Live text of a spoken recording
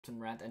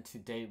WebtoonRant, and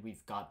today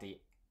we've got the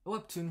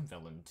Webtoon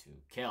Villain to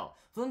Kill.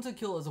 Villain to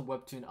Kill is a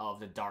webtoon of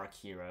the dark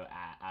hero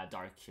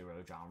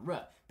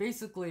genre.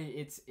 Basically,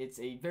 it's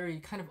a very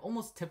kind of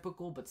almost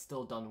typical but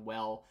still done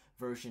well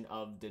version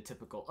of the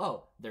typical,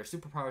 oh, there are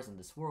superpowers in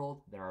this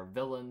world, there are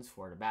villains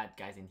who are the bad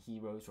guys and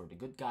heroes who are the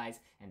good guys,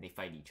 and they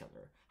fight each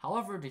other.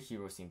 However, the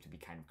heroes seem to be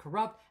kind of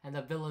corrupt, and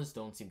the villains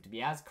don't seem to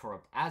be as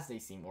corrupt as they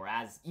seem, or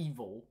as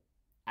evil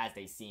as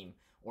they seem,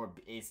 or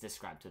is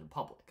described to the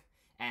public.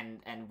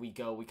 And we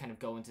kind of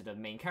go into the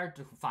main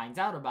character who finds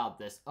out about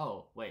this.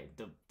 Oh, wait,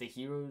 the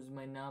heroes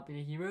might not be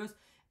the heroes,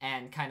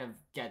 and kind of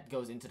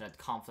goes into that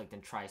conflict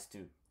and tries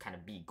to kind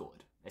of be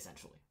good,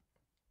 essentially.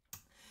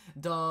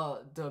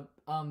 The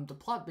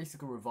plot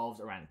basically revolves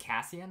around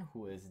Cassian,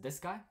 who is this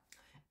guy,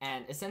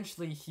 and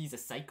essentially he's a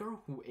psyker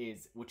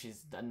which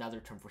is another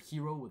term for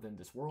hero within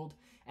this world,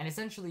 and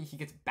essentially he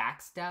gets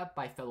backstabbed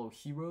by fellow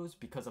heroes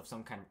because of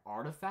some kind of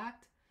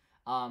artifact.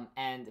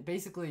 And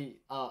basically,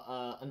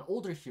 an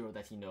older hero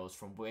that he knows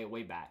from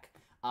way back,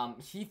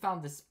 he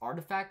found this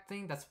artifact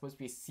thing that's supposed to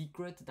be a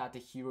secret that the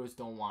heroes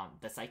don't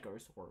want, the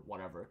psychers, or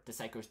whatever, the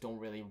psychers don't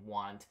really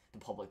want the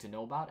public to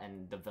know about,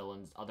 and the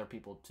villains, other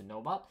people to know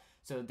about,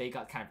 so they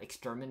got kind of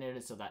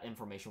exterminated so that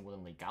information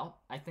wouldn't leak out,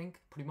 I think,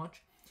 pretty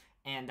much.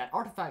 And that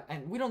artifact,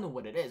 and we don't know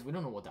what it is, we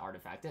don't know what the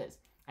artifact is,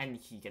 and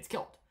he gets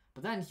killed.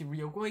 But then he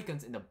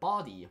reawakens in the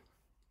body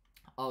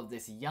of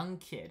this young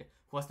kid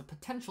who has the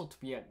potential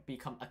to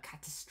become a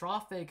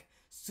catastrophic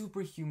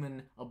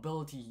superhuman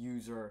ability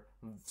user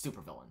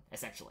supervillain,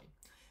 essentially.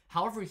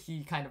 However,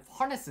 he kind of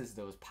harnesses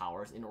those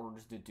powers in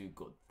order to do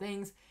good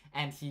things,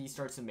 and he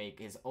starts to make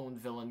his own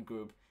villain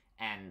group,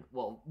 and,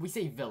 well, we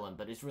say villain,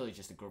 but it's really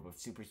just a group of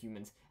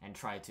superhumans, and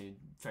try to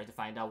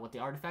find out what the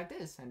artifact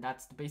is, and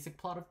that's the basic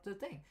plot of the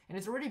thing. And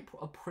it's already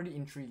a pretty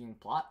intriguing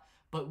plot,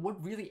 but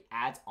what really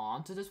adds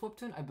on to this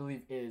webtoon, I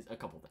believe, is a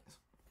couple things.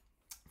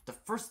 The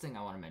first thing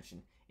I want to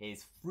mention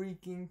is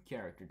freaking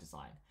character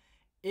design.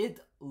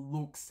 It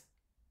looks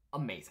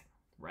amazing,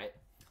 right?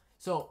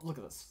 So, look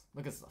at this.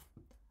 Look at this stuff.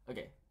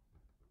 Okay.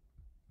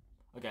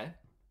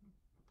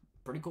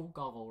 Pretty cool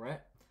goggle, right?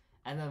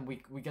 And then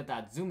we get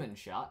that zoom in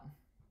shot.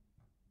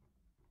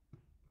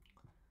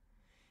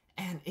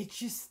 And it's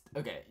just,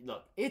 okay,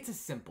 look, it's a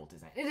simple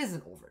design. It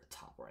isn't over the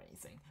top or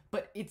anything,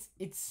 but it's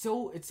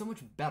so much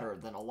better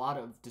than a lot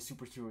of the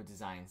superhero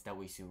designs that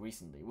we see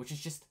recently, which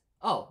is just,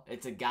 oh,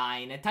 it's a guy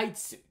in a tight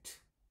suit.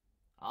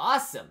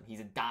 Awesome. He's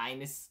a guy in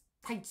this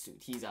tight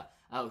suit. He's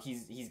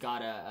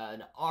got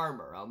an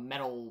armor, a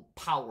metal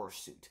power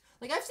suit.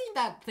 Like, I've seen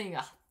that thing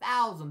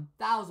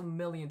 1,000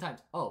 million times.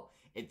 Oh,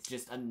 it's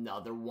just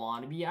another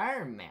wannabe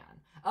Iron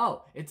Man.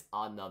 Oh, it's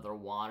another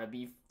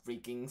wannabe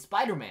freaking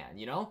Spider-Man,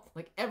 you know?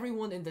 Like,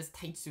 everyone in this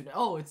tight suit.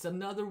 Oh, it's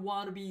another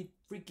wannabe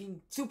freaking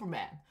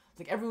Superman.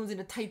 Like, everyone's in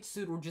a tight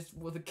suit or just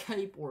with a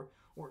cape or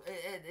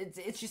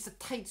it's just a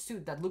tight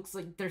suit that looks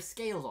like there's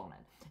scales on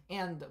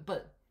it.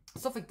 But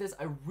stuff like this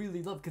I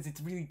really love because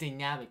it's really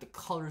dynamic. The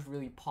colors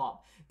really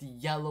pop. The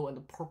yellow and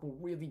the purple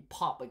really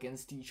pop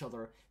against each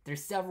other.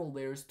 There's several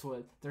layers to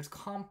it. There's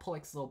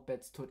complex little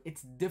bits to it.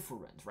 It's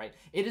different, right?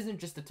 It isn't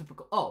just a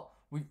typical, oh,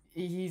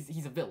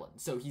 he's a villain,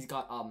 so he's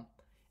got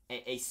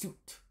a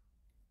suit.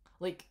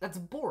 Like, that's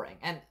boring.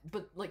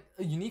 But like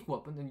a unique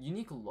weapon, a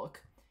unique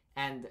look,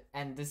 and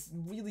this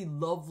really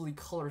lovely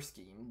color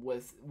scheme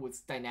with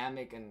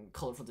dynamic and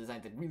colorful design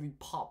that really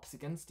pops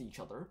against each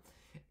other.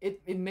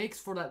 It makes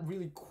for that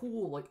really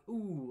cool, like,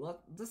 ooh,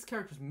 this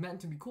character's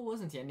meant to be cool,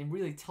 isn't he? And it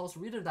really tells the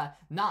reader that,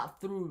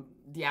 not through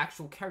the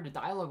actual character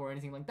dialogue or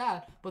anything like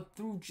that, but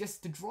through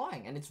just the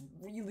drawing, and it's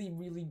really,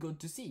 really good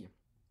to see.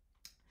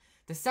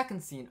 The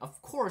second scene,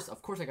 of course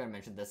I gotta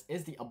mention this,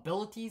 is the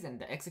abilities and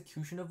the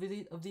execution of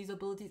these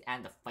abilities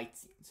and the fight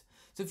scenes.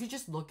 So if you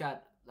just look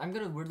at, we're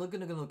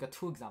gonna look at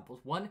two examples.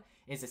 One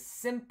is a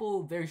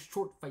simple, very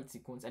short fight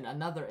sequence, and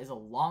another is a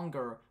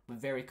longer but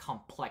very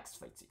complex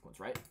fight sequence,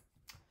 right?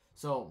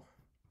 So,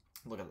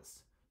 look at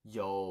this.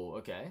 Yo,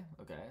 okay.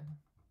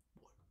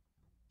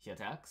 He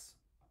attacks.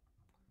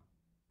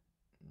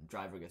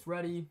 Driver gets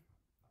ready.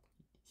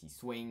 He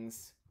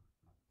swings.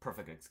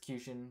 Perfect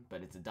execution,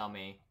 but it's a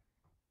dummy.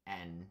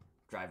 And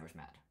driver's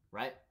mad,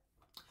 right?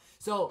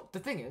 So, the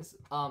thing is,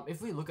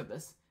 if we look at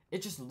this,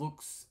 it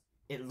looks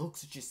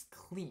just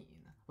clean.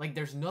 Like,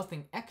 there's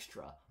nothing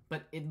extra,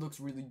 but it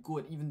looks really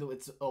good, even though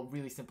it's a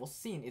really simple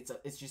scene.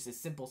 It's just a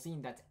simple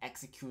scene that's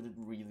executed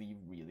really,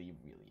 really,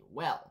 really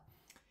well.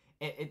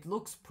 It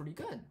looks pretty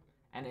good,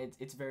 and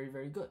it's very,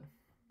 very good,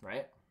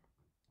 right?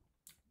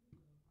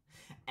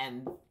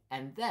 And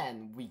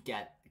then we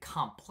get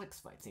complex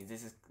fight scenes.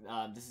 This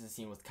is a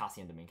scene with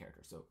Cassian, the main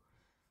character. So,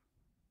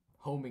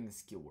 homing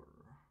skewer.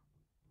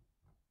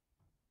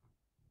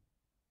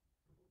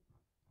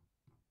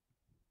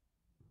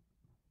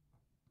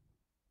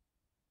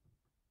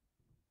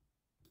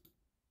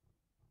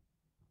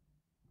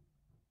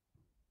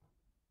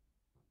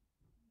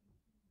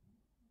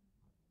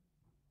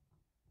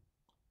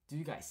 Do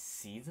you guys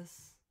see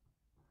this?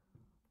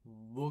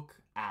 Look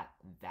at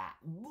that.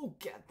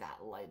 Look at that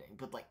lighting.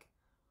 But like,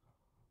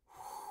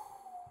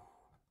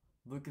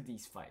 look at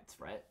these fights,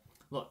 right?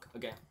 Look,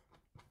 again,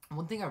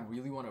 one thing I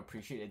really want to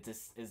appreciate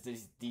is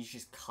these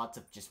just cuts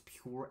of just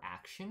pure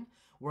action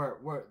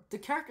where the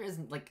character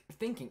isn't like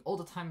thinking all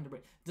the time in the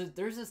brain.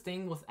 There's this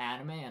thing with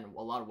anime and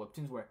a lot of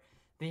webtoons where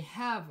they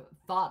have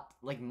thought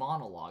like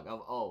monologue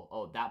of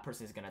oh that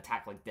person is gonna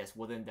attack like this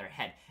within their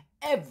head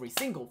every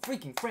single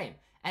freaking frame.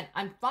 And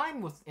I'm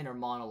fine with inner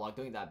monologue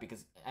doing that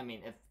because I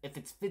mean if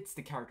it fits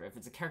the character, if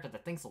it's a character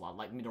that thinks a lot,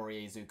 like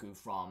Midoriya Izuku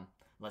from,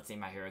 let's say,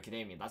 My Hero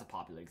Academia, that's a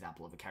popular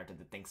example of a character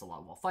that thinks a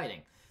lot while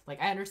fighting. Like,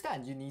 I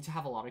understand you need to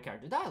have a lot of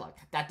character dialogue.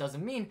 That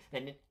doesn't mean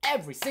that in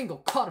every single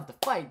cut of the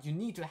fight, you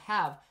need to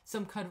have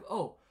some kind of,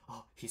 oh,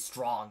 he's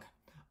strong.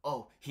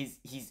 Oh, he's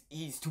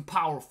too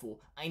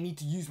powerful. I need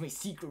to use my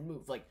secret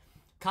move. Like,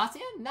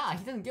 Cassian? Nah,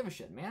 he doesn't give a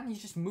shit, man.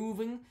 He's just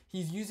moving.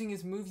 He's using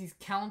his moves. He's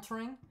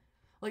countering.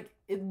 Like,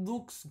 it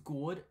looks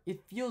good.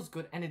 It feels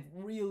good. And it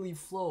really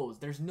flows.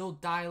 There's no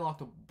dialogue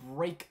to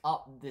break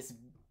up this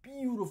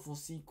beautiful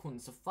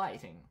sequence of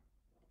fighting.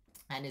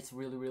 And it's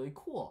really, really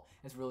cool.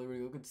 It's really,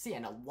 really good to see.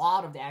 And a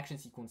lot of the action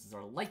sequences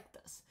are like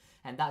this.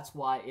 And that's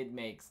why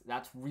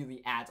that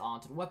really adds on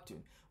to the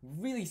webtoon.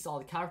 Really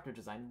solid character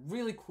design,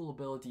 really cool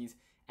abilities,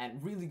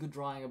 and really good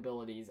drawing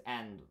abilities.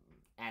 And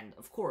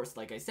of course,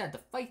 like I said, the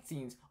fight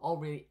scenes all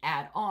really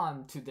add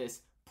on to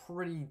this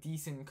pretty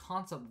decent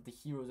concept of the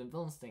heroes and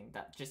villains thing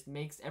that just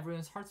makes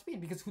everyone's heart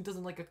beat, because who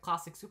doesn't like a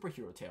classic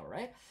superhero tale,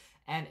 right?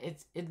 And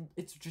it's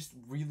just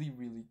really,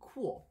 really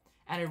cool.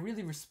 And I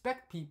really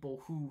respect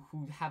people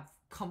who have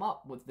come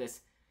up with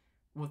this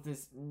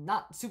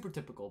not super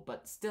typical,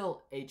 but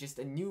still just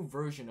a new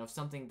version of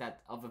something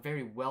that of a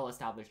very well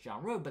established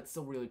genre, but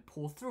still really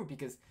pull through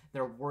because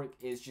their work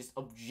is just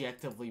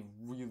objectively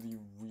really,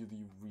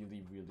 really,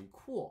 really, really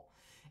cool.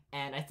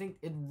 And I think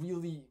it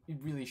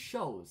really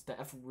shows. The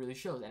effort really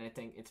shows, and I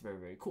think it's very,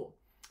 very cool.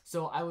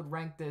 So I would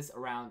rank this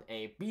around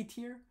a B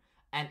tier,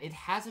 and it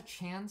has a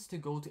chance to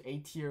go to A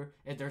tier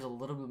if there's a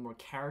little bit more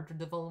character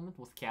development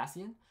with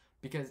Cassian.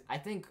 Because I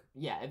think,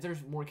 yeah, if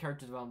there's more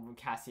character development with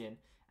Cassian,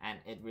 and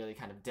it really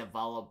kind of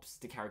develops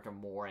the character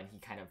more, and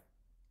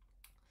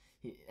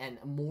and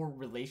more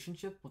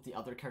relationship with the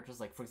other characters.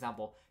 Like, for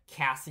example,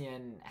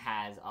 Cassian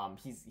has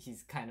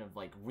he's kind of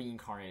like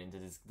reincarnated into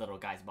this little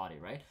guy's body,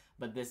 right?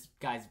 But this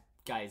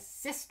guy's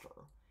sister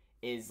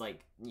is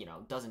like, you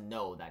know, doesn't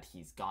know that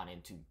he's gone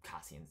into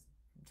Cassian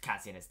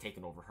has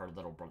taken over her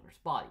little brother's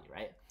body,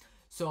 right?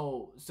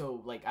 So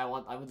like I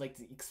would like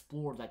to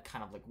explore that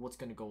kind of like what's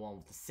gonna go on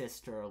with the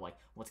sister, like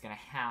what's gonna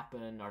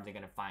happen, are they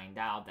gonna find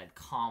out, that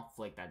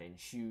conflict that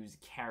ensues,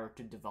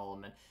 character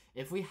development.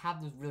 If we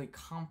have those really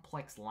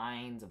complex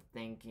lines of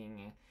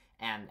thinking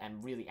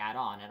and really add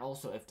on, and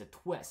also if the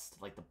twist,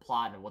 like the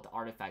plot and what the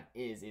artifact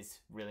is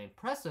really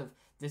impressive,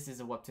 this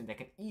is a webtoon that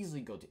can easily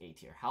go to A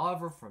tier.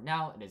 However, for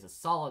now, it is a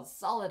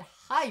solid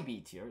high B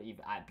tier,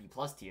 even B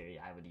plus tier,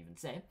 I would even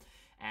say.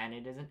 And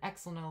it is an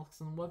excellent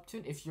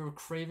webtoon. If you're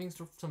craving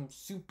some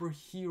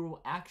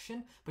superhero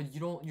action, but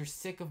you're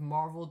sick of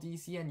Marvel,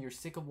 DC, and you're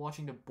sick of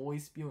watching the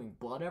boys spewing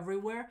blood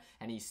everywhere,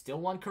 and you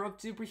still want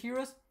corrupt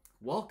superheroes,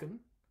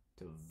 welcome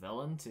to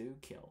Villain to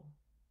Kill.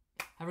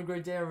 Have a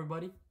great day,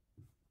 everybody.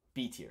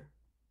 B tier.